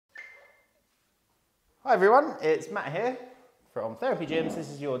Hi everyone, it's Matt here from Therapy Gyms. This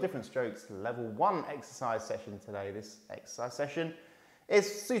is your Different Strokes Level 1 exercise session today. This exercise session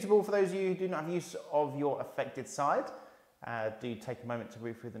is suitable for those of you who do not have use of your affected side. Do take a moment to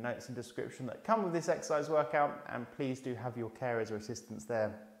read through the notes and description that come with this exercise workout, and please do have your carers or assistants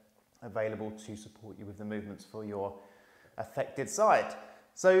there available to support you with the movements for your affected side.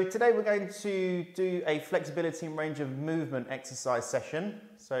 So today we're going to do a flexibility and range of movement exercise session.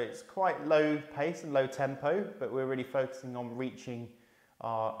 So it's quite low pace and low tempo, but we're really focusing on reaching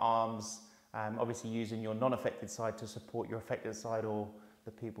our arms, obviously using your non-affected side to support your affected side, or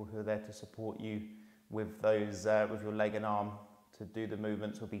the people who are there to support you with those, with your leg and arm to do the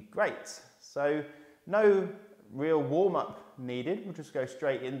movements will be great. So no real warm-up needed, we'll just go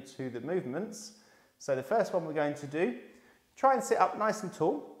straight into the movements. So the first one we're going to do, try and sit up nice and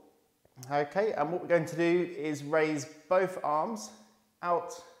tall, okay, and what we're going to do is raise both arms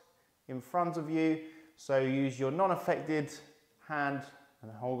out in front of you. So use your non-affected hand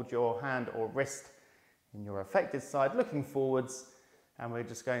and hold your hand or wrist in your affected side looking forwards, and we're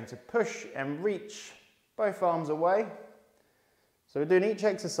just going to push and reach both arms away. So we're doing each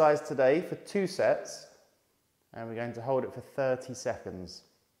exercise today for 2 sets, and we're going to hold it for 30 seconds,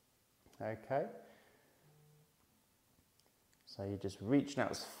 okay. So you're just reaching out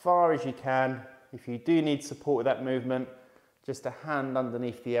as far as you can. If you do need support with that movement, just a hand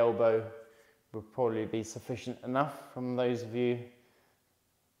underneath the elbow will probably be sufficient enough. From those of you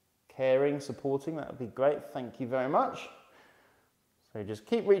caring, supporting, that would be great. Thank you very much. So just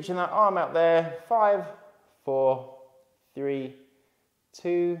keep reaching that arm out there. 5, 4, 3,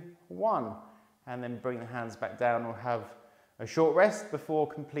 2, 1. And then bring the hands back down. We'll have a short rest before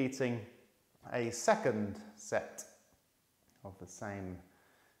completing a second set of the same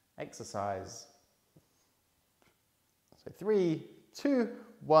exercise. So 3, 2,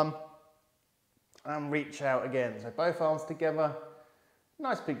 1, and reach out again. So both arms together,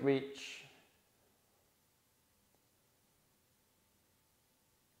 nice big reach.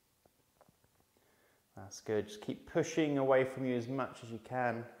 That's good, just keep pushing away from you as much as you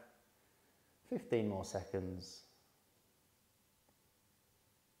can. 15 more seconds.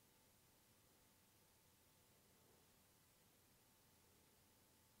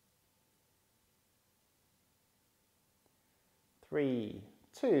 Three,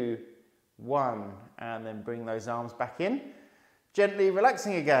 2, 1, and then bring those arms back in. Gently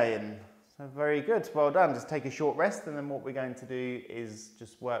relaxing again. So very good, well done. Just take a short rest, and then what we're going to do is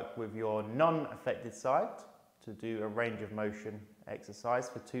just work with your non-affected side to do a range of motion exercise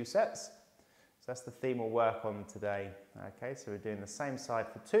for 2 sets. So that's the theme we'll work on today. Okay, so we're doing the same side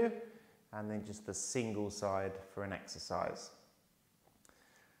for 2, and then just the single side for an exercise.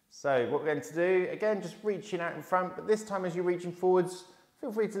 So what we're going to do, again, just reaching out in front, but this time as you're reaching forwards, feel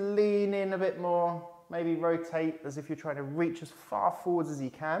free to lean in a bit more, maybe rotate as if you're trying to reach as far forwards as you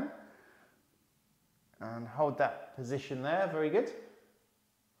can. And hold that position there, very good. So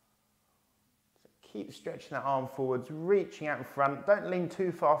keep stretching that arm forwards, reaching out in front. Don't lean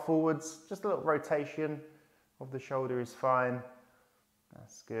too far forwards, just a little rotation of the shoulder is fine.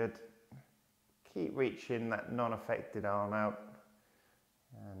 That's good. Keep reaching that non-affected arm out.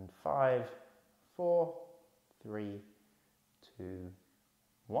 And 5, 4, 3, 2,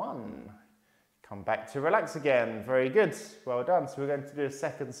 1. Come back to relax again. Very good. Well done. So we're going to do a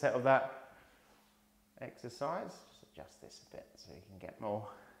second set of that exercise. Just adjust this a bit so you can get more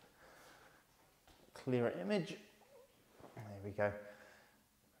clearer image. There we go.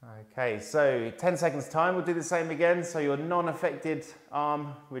 Okay, so 10 seconds time. We'll do the same again. So your non-affected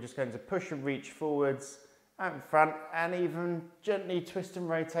arm, we're just going to push and reach forwards, out in front, and even gently twist and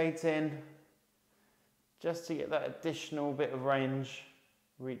rotate in just to get that additional bit of range,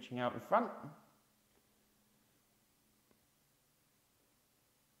 reaching out in front.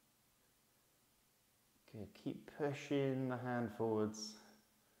 Good, keep pushing the hand forwards.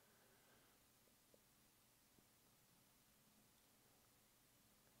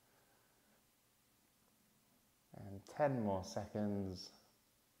 And 10 more seconds.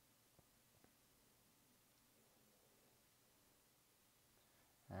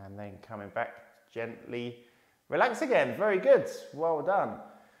 And then coming back gently, relax again, very good, well done.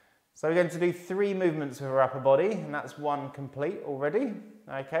 So we're going to do 3 movements with our upper body, and that's 1 complete already.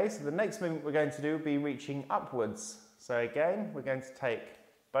 Okay, so the next movement we're going to do will be reaching upwards. So again, we're going to take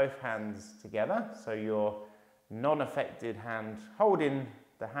both hands together, so your non-affected hand holding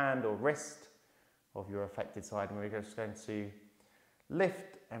the hand or wrist of your affected side, and we're just going to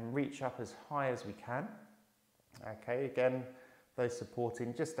lift and reach up as high as we can. Okay, again, those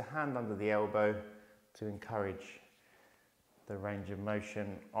supporting just a hand under the elbow to encourage the range of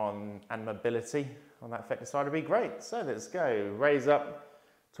motion on and mobility on that affected side would be great. So let's go. Raise up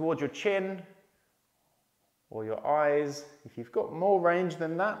towards your chin or your eyes. If you've got more range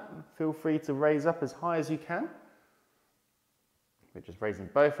than that, feel free to raise up as high as you can. We're just raising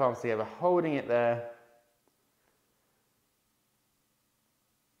both arms together, holding it there.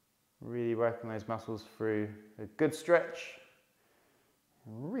 Really working those muscles through a good stretch.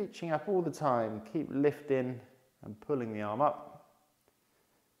 And reaching up all the time. Keep lifting and pulling the arm up.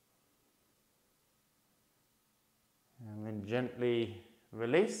 And then gently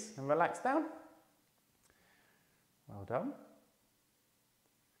release and relax down. Well done.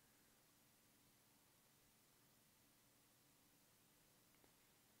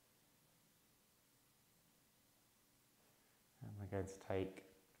 And we're going to take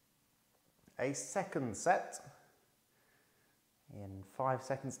a second set in 5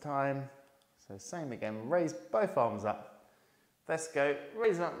 seconds time. So same again, raise both arms up. Let's go,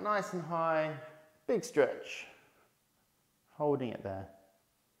 raise them up nice and high, big stretch, holding it there.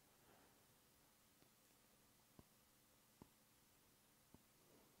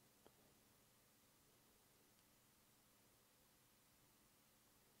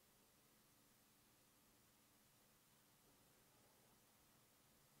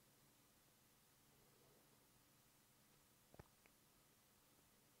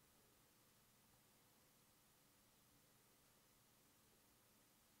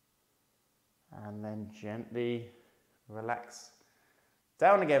 And then gently relax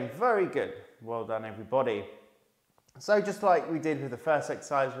down again. Very good. Well done, everybody. So just like we did with the first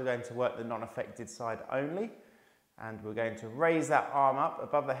exercise, we're going to work the non-affected side only. And we're going to raise that arm up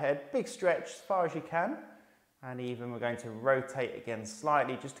above the head. Big stretch as far as you can. And even we're going to rotate again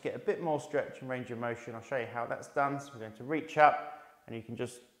slightly just to get a bit more stretch and range of motion. I'll show you how that's done. So we're going to reach up and you can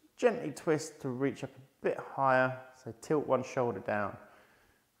just gently twist to reach up a bit higher. So tilt one shoulder down.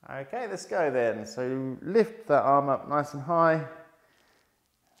 Okay, let's go then. So lift that arm up nice and high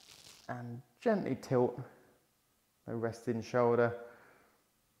and gently tilt the resting shoulder.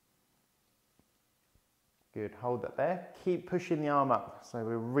 Good, hold that there. Keep pushing the arm up. So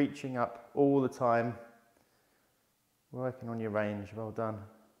we're reaching up all the time. Working on your range, well done.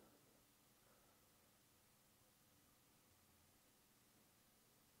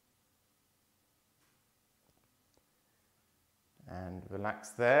 And relax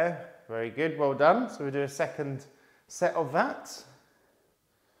there. Very good, well done. So we'll do a second set of that.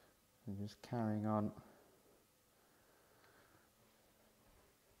 And just carrying on.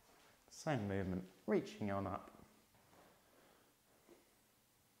 Same movement, reaching on up.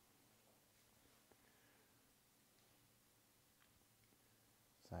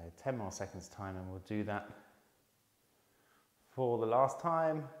 So 10 more seconds time and we'll do that for the last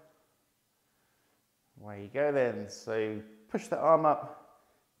time. Away you go then. So push the arm up,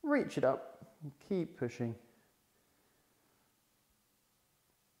 reach it up, and keep pushing.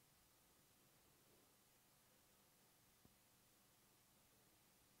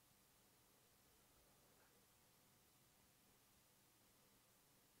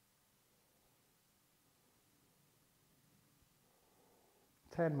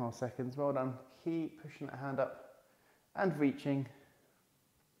 Ten more seconds, well done. Keep pushing that hand up and reaching.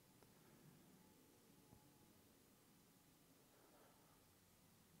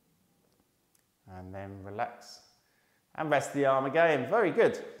 And then relax and rest the arm again. Very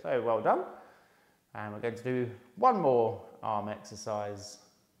good. So well done. And we're going to do one more arm exercise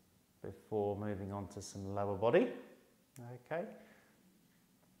before moving on to some lower body. Okay.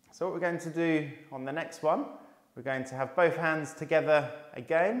 So what we're going to do on the next one, we're going to have both hands together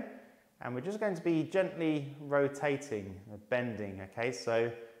again, and we're just going to be gently rotating, bending. Okay,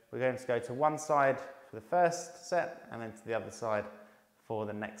 so we're going to go to one side for the first set and then to the other side for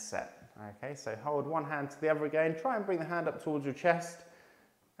the next set. Okay, so hold one hand to the other again, try and bring the hand up towards your chest,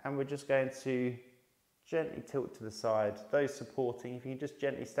 and we're just going to gently tilt to the side. Those supporting, if you just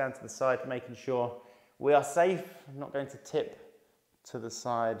gently stand to the side, making sure we are safe, not going to tip to the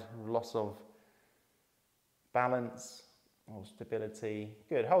side, loss of balance or stability.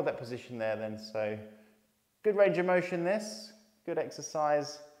 Good, hold that position there then. So good range of motion this, good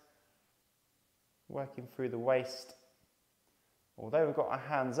exercise, working through the waist. Although we've got our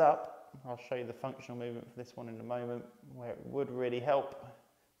hands up, I'll show you the functional movement for this one in a moment, where it would really help.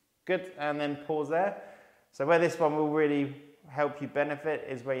 Good, and then pause there. So where this one will really help you benefit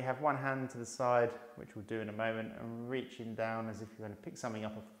is where you have one hand to the side, which we'll do in a moment, and reaching down as if you're going to pick something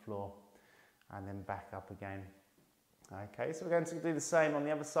up off the floor, and then back up again. Okay, so we're going to do the same on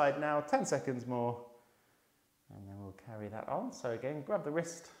the other side now, 10 seconds more, and then we'll carry that on. So again, grab the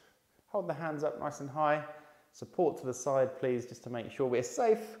wrist, hold the hands up nice and high, Support to the side, please, just to make sure we're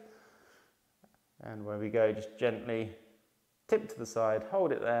safe. And where we go, just gently tip to the side,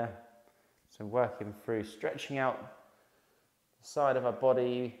 hold it there. So working through, stretching out the side of our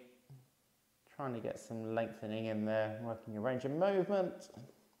body, trying to get some lengthening in there, working your range of movement.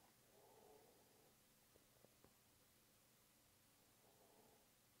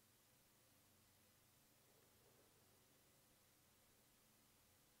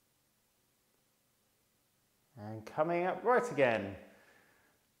 And coming up right again.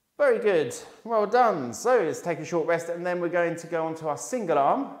 Very good, well done. So let's take a short rest and then we're going to go on to our single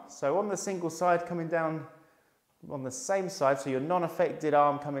arm. So on the single side, coming down on the same side, so your non-affected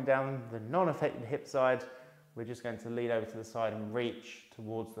arm coming down the non-affected hip side, we're just going to lean over to the side and reach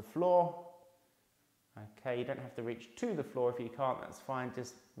towards the floor. Okay, you don't have to reach to the floor. If you can't, that's fine,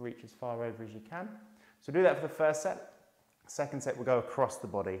 just reach as far over as you can. So do that for the first set. Second set, we'll go across the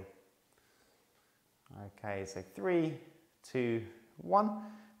body. Okay, so 3, 2, 1.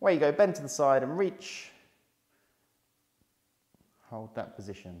 Away you go, bend to the side and reach. Hold that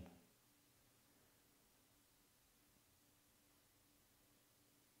position.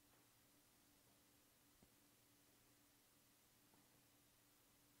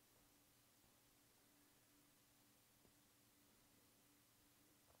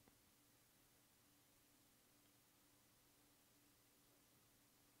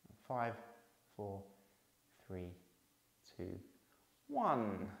 Five, 4, 3, 2,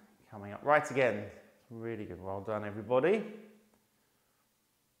 1. Coming up right again. Really good. Well done, everybody.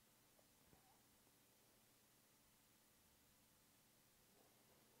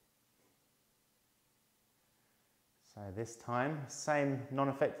 So this time, same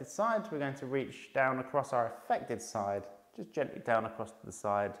non-affected side. We're going to reach down across our affected side, just gently down across to the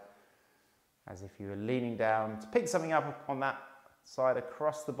side, as if you were leaning down to pick something up on that side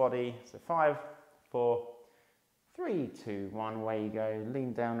across the body. So 5, 4, 3, 2, 1, away you go,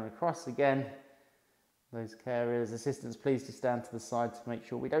 lean down and across again. Those carers, assistants, please just stand to the side to make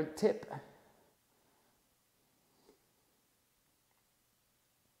sure we don't tip.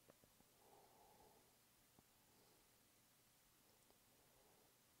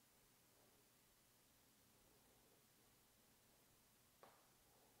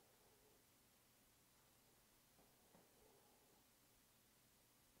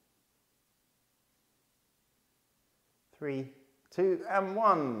 Three, 2, and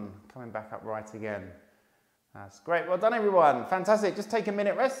 1. Coming back up right again. That's great. Well done, everyone. Fantastic. Just take a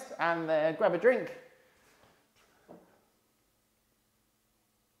minute rest and grab a drink.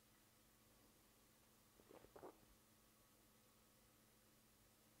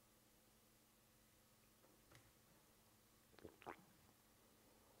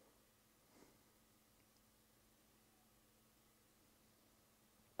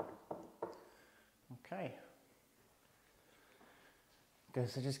 Okay. Good,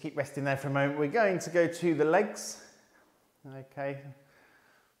 so just keep resting there for a moment. We're going to go to the legs. Okay.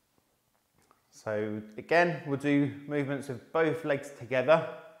 So again, we'll do movements with both legs together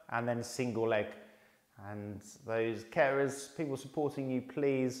and then a single leg. And those carers, people supporting you,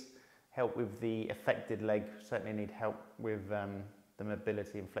 please help with the affected leg. Certainly need help with the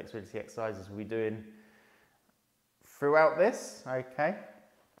mobility and flexibility exercises we'll be doing throughout this. Okay.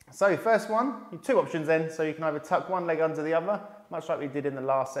 So first one, two options then. So you can either tuck one leg under the other, much like we did in the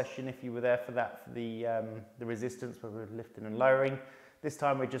last session if you were there for that, for the resistance where we were lifting and lowering. This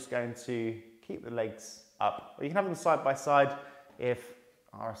time we're just going to keep the legs up. Or you can have them side by side if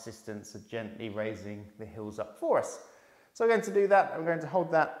our assistants are gently raising the heels up for us. So we're going to do that. I'm going to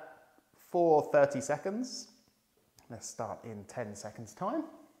hold that for 30 seconds. Let's start in 10 seconds time.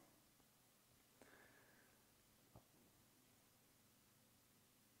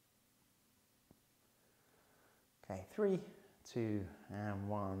 Okay, 3, 2, and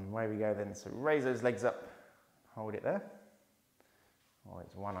 1. Away we go then. So raise those legs up, hold it there. Or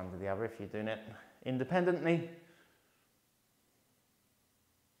it's one under the other if you're doing it independently.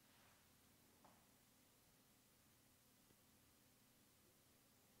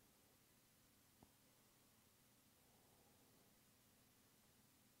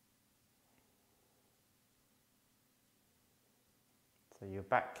 So your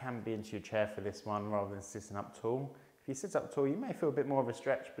back can be into your chair for this one rather than sitting up tall. If you sit up tall, you may feel a bit more of a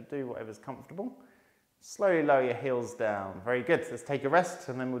stretch, but do whatever's comfortable. Slowly lower your heels down. Very good. Let's take a rest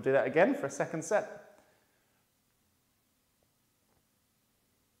and then we'll do that again for a second set.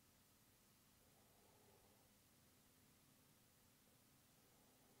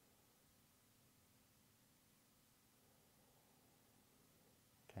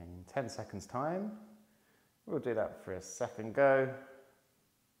 Okay, in 10 seconds time, we'll do that for a second go.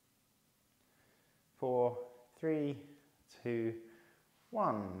 4, 3, 2,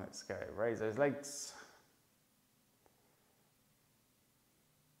 1. Let's go. Raise those legs.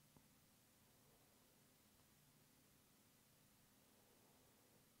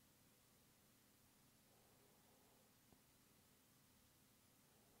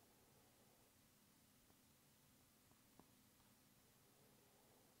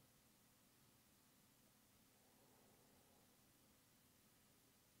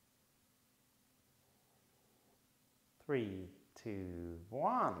 Three, 2,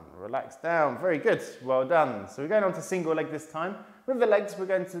 1. Relax down. Very good. Well done. So we're going on to single leg this time. With the legs, we're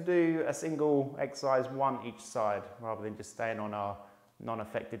going to do a single exercise, one each side, rather than just staying on our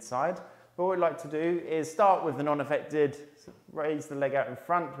non-affected side. But what we'd like to do is start with the non-affected, raise the leg out in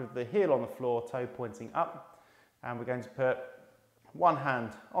front with the heel on the floor, toe pointing up. And we're going to put one hand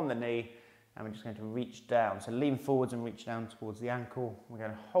on the knee and we're just going to reach down. So lean forwards and reach down towards the ankle. We're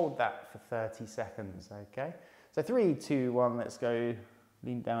going to hold that for 30 seconds, okay? So 3, 2, 1, let's go.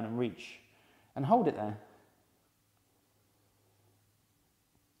 Lean down and reach and hold it there.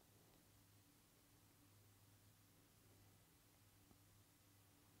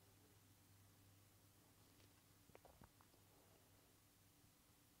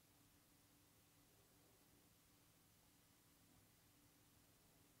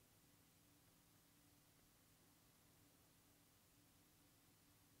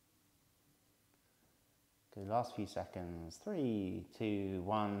 Okay, last few seconds. 3, 2,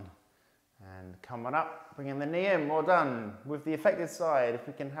 1, and come on up, bringing the knee in. Well done. With the affected side, if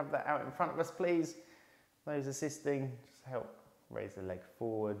we can have that out in front of us, please. Those assisting, just help raise the leg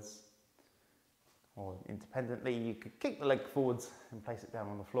forwards. Or independently, you could kick the leg forwards and place it down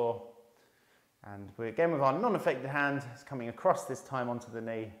on the floor. And we're again with our non-affected hand, it's coming across this time onto the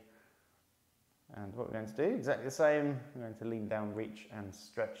knee. And what we're going to do, exactly the same. We're going to lean down, reach, and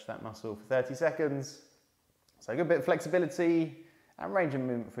stretch that muscle for 30 seconds. So a good bit of flexibility and range of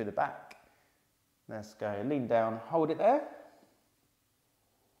movement through the back. Let's go, lean down, hold it there.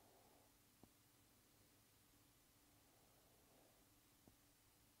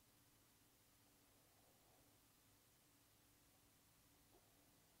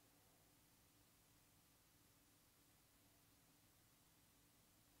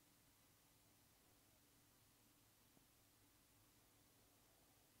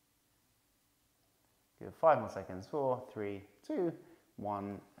 Give 5 more seconds. 4, 3, 2,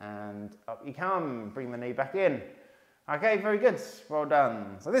 1, and up you come. Bring the knee back in. Okay, very good. Well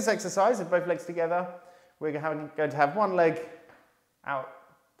done. So this exercise with both legs together, we're going to have one leg out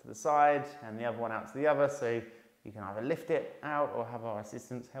to the side and the other one out to the other. So you can either lift it out or have our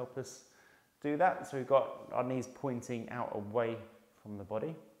assistants help us do that. So we've got our knees pointing out away from the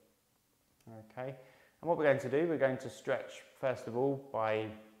body. Okay, and what we're going to do, we're going to stretch first of all by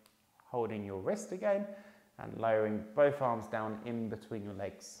holding your wrist again and lowering both arms down in between your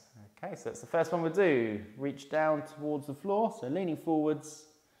legs. Okay, so that's the first one we'll do. Reach down towards the floor, so leaning forwards.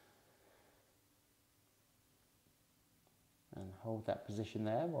 And hold that position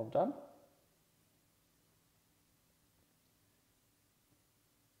there, well done.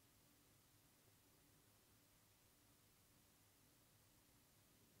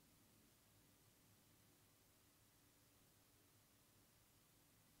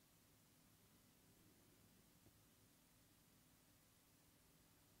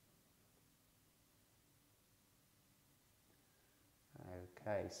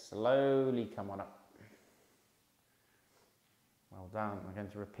 Okay, slowly come on up. Well done. We're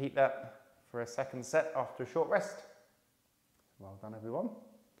going to repeat that for a second set after a short rest. Well done, everyone.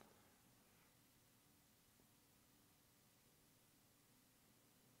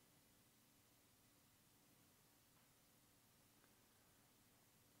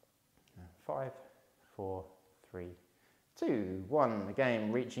 And 5, 4, 3, 2, 1.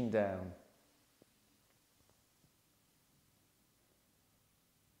 Again, reaching down.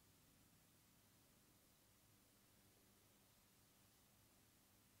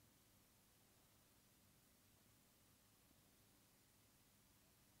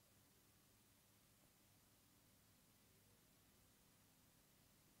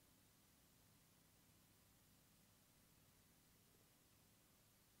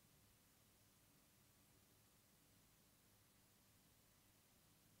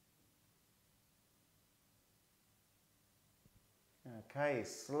 Okay,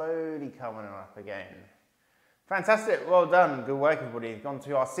 slowly coming up again. Fantastic, well done, good work everybody. Gone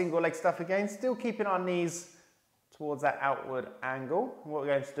to our single leg stuff again, still keeping our knees towards that outward angle. What we're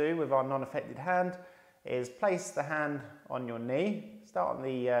going to do with our non-affected hand is place the hand on your knee, start on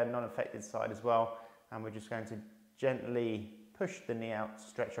the non-affected side as well, and we're just going to gently push the knee out to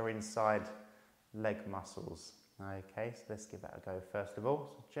stretch our inside leg muscles. Okay, so let's give that a go first of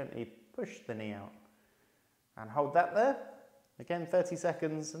all. So gently push the knee out and hold that there. Again, 30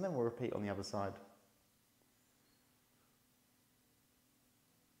 seconds, and then we'll repeat on the other side.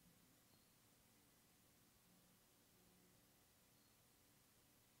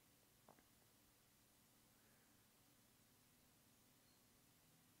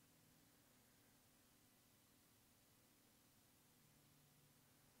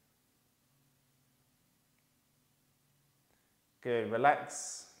 Good,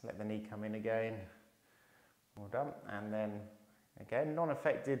 relax, let the knee come in again. Well done. And then again,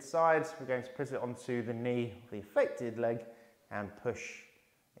 non-affected sides, we're going to put it onto the knee of the affected leg and push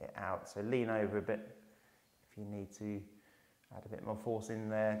it out. So lean over a bit if you need to add a bit more force in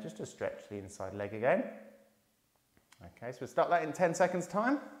there, just to stretch the inside leg again. Okay, so we'll start that in 10 seconds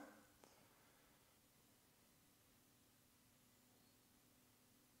time.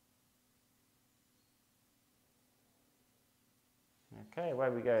 Okay, away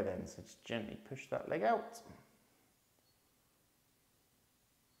we go then. So just gently push that leg out.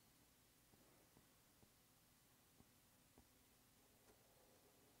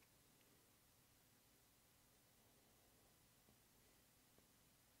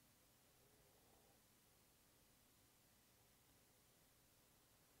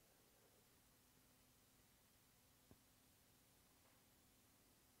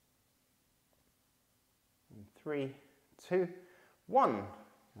 And 3, 2, 1, and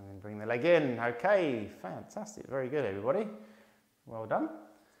then bring the leg in. Okay, fantastic, very good everybody, well done.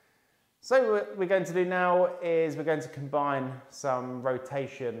 So what we're going to do now is we're going to combine some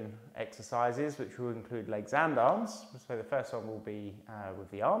rotation exercises which will include legs and arms. So the first one will be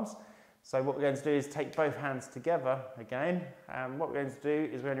with the arms. So what we're going to do is take both hands together again, and what we're going to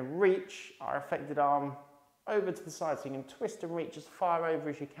do is we're going to reach our affected arm over to the side, so you can twist and reach as far over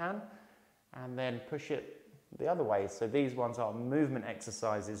as you can and then push it the other way. So these ones are movement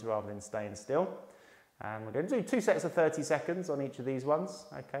exercises rather than staying still. And we're going to do 2 sets of 30 seconds on each of these ones.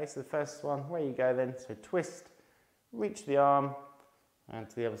 Okay, so the first one, where you go then, so twist, reach the arm, and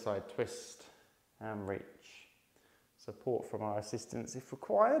to the other side, twist and reach. Support from our assistants if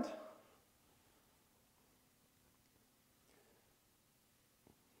required.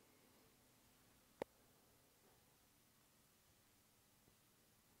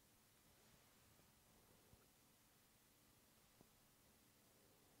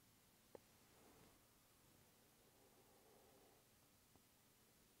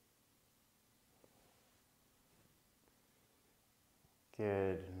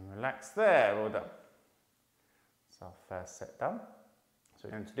 Good, and relax there, well done. That's our first set done. So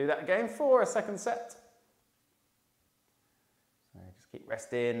we're going to do that again for a second set. So just keep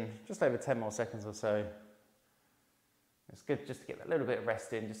resting, just over 10 more seconds or so. It's good just to get a little bit of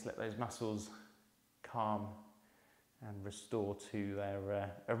rest in, just let those muscles calm and restore to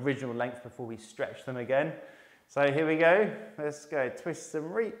their original length before we stretch them again. So here we go, let's go, twist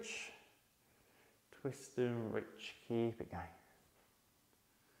and reach, twist and reach, keep it going.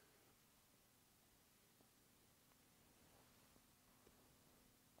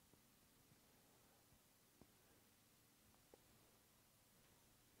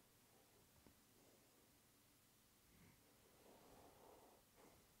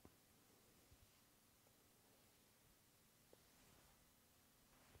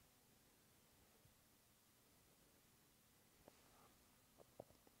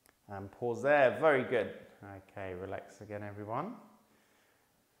 And pause there, very good. Okay, relax again everyone.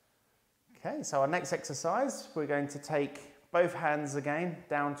 Okay, so our next exercise, we're going to take both hands again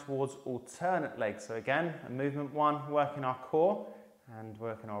down towards alternate legs. So again, a movement one, working our core and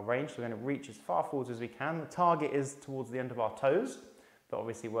working our range. So we're going to reach as far forward as we can. The target is towards the end of our toes, but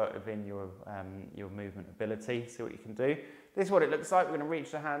obviously work within your movement ability. See what you can do. This is what it looks like. We're going to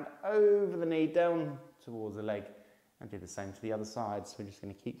reach the hand over the knee, down towards the leg, and do the same to the other side. So we're just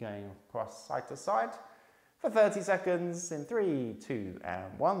going to keep going across side to side for 30 seconds in 3, 2,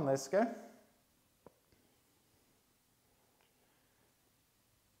 and 1. Let's go.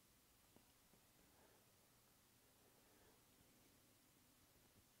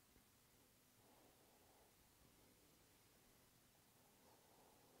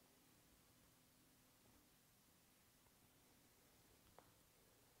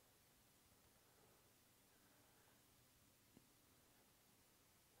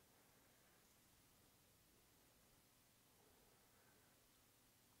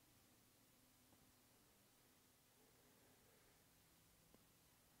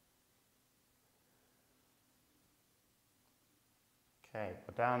 Okay,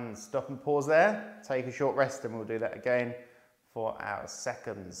 we're done. Stop and pause there. Take a short rest and we'll do that again for our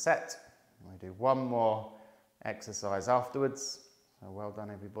second set. And we do one more exercise afterwards. So well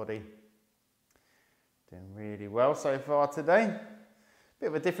done, everybody. Doing really well so far today. Bit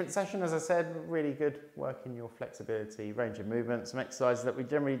of a different session, as I said, really good working your flexibility, range of movement, some exercises that we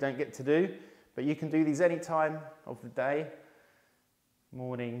generally don't get to do, but you can do these any time of the day,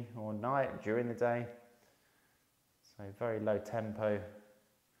 morning or night, during the day. So very low tempo.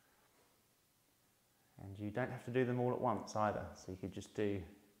 And you don't have to do them all at once either, so you could just do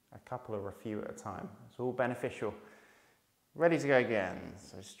a couple or a few at a time. It's all beneficial. Ready to go again.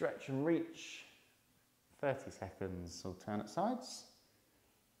 So stretch and reach, 30 seconds, alternate sides.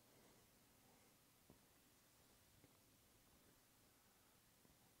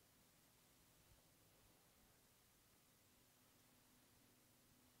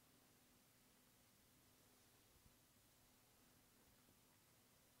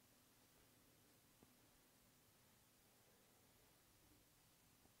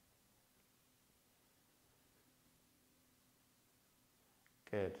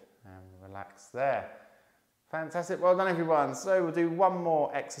 Good, and relax there. Fantastic, well done everyone. So we'll do one more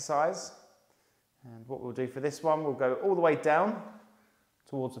exercise. And what we'll do for this one, we'll go all the way down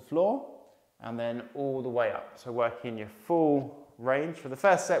towards the floor and then all the way up. So working your full range. For the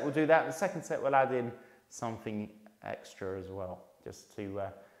first set, we'll do that. The second set, we'll add in something extra as well, just to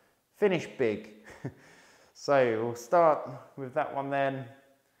finish big. So we'll start with that one then.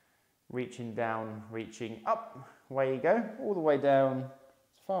 Reaching down, reaching up. Away you go, all the way down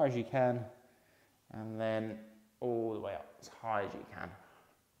as far as you can, and then all the way up as high as you can.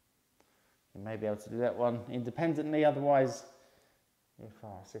 You may be able to do that one independently, otherwise if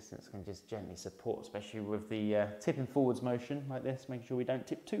our assistants can just gently support, especially with the tipping forwards motion like this, making sure we don't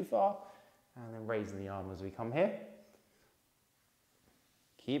tip too far, and then raising the arm as we come here.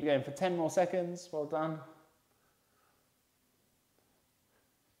 Keep going for 10 more seconds, well done.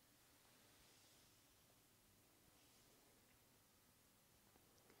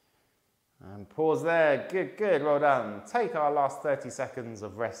 And pause there, good, good, well done. Take our last 30 seconds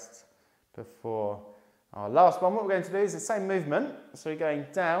of rest before our last one. What we're going to do is the same movement, so we're going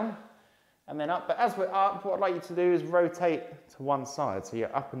down and then up, but as we're up, what I'd like you to do is rotate to one side, so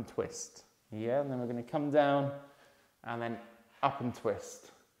you're up and twist. Yeah, and then we're going to come down and then up and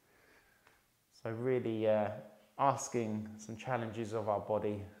twist. So really asking some challenges of our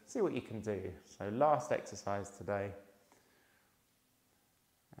body, see what you can do. So last exercise today.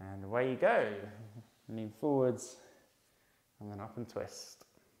 And away you go. Lean forwards and then up and twist.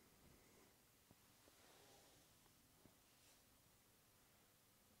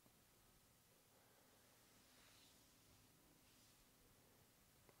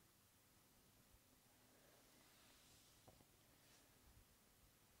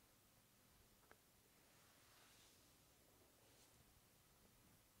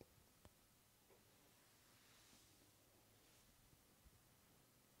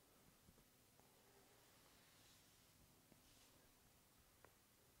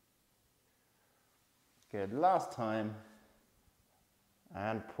 Good, last time,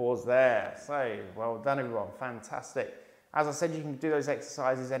 and pause there. So, well done everyone, fantastic. As I said, you can do those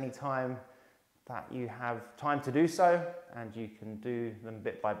exercises anytime that you have time to do so, and you can do them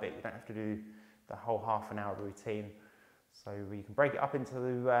bit by bit. You don't have to do the whole half an hour routine. So you can break it up into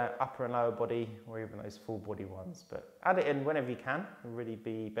the upper and lower body, or even those full body ones, but add it in whenever you can. It'll really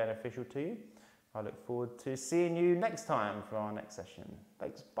be beneficial to you. I look forward to seeing you next time for our next session.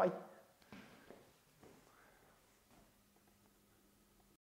 Thanks, bye.